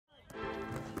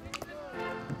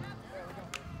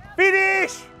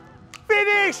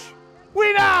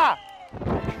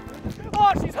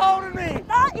He's holding me.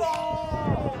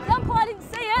 The umpire didn't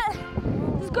see it.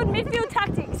 This is good midfield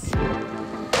tactics.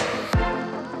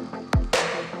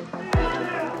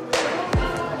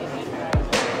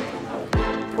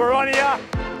 We're on here.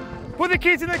 Put the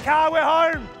kids in the car, we're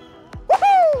home.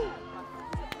 Woohoo!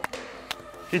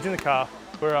 Kids in the car,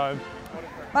 we're home.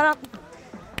 Run up.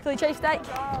 Philly cheesesteak.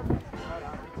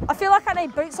 I feel like I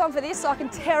need boots on for this so I can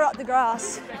tear up the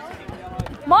grass.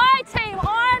 My team,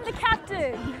 I'm the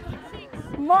captain.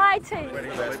 My team.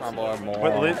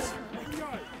 Wet lips.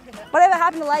 Whatever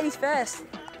happened to ladies first?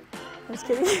 I'm just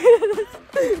kidding.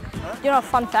 You know a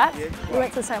fun fact? We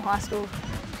went to the same high school.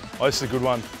 Oh, this is a good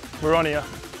one. We're on here.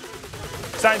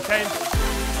 Same team.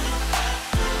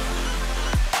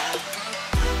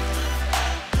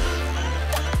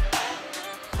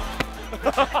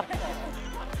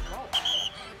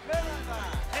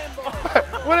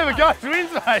 Whatever goes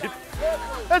wins, mate.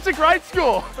 That's a great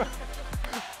score.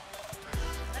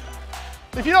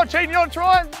 If you're not cheating, you're not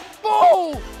trying.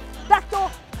 Ball! Back door.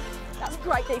 That's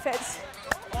great defence.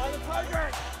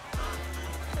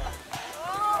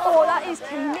 Oh, that is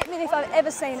commitment if I've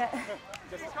ever seen it.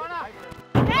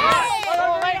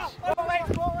 Hey!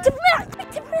 Tip him out!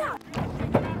 Tip him out!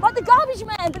 Like the garbage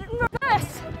man, but in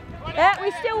reverse. Yeah,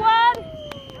 we still won.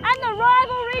 And the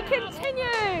rivalry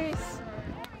continues.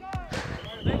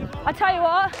 I tell you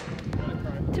what,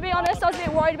 to be honest, I was a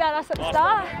bit worried about us at the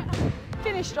start.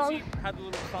 Finished strong.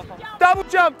 Double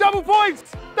jump, double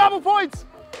points, double points.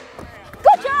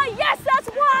 Good job, yes, that's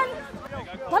one.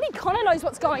 Bloody Connor knows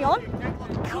what's going on.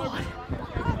 God.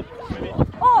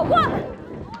 Oh, what?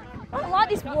 I don't like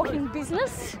this walking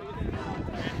business.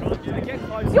 You're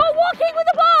walking with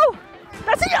the ball.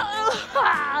 That's it.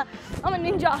 I'm a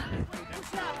ninja.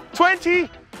 20.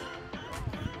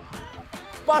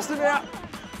 Bust him out.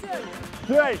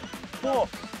 3, 4,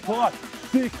 5,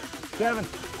 6, 7,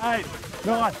 8,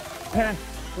 9, 10,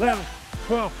 11,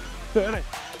 12, 13,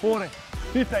 14,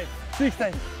 15,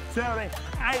 16, 17,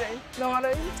 18,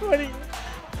 19, 20.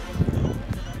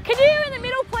 Can you in the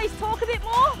middle please talk a bit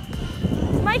more?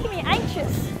 It's making me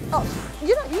anxious. Oh,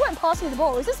 you weren't passing me the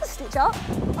ball. Is this a stitch up?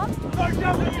 Huh? No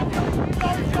jumping, no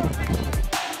jumping.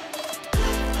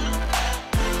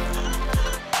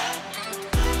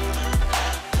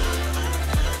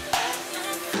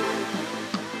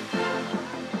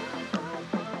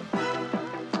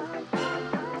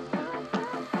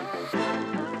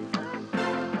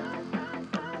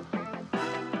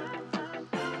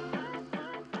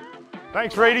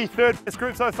 Thanks, Reedy. Third best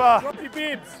group so far. Drop your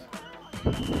bibs.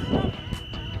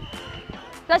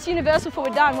 That's universal for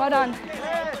we're done. Well done.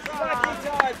 Yes, lucky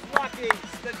times, lucky.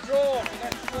 The draw.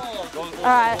 That's draw. All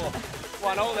right.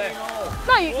 1-1 there.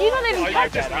 No, you're not even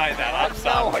catching. Just made that up.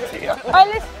 No idea. Oh,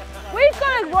 listen, we've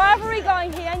got a rivalry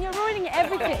going here, and you're ruining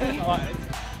everything.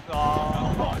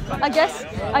 I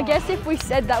guess if we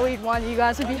said that we'd won, you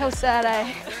guys would be hell sad,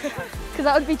 eh? Because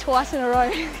that would be twice in a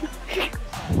row.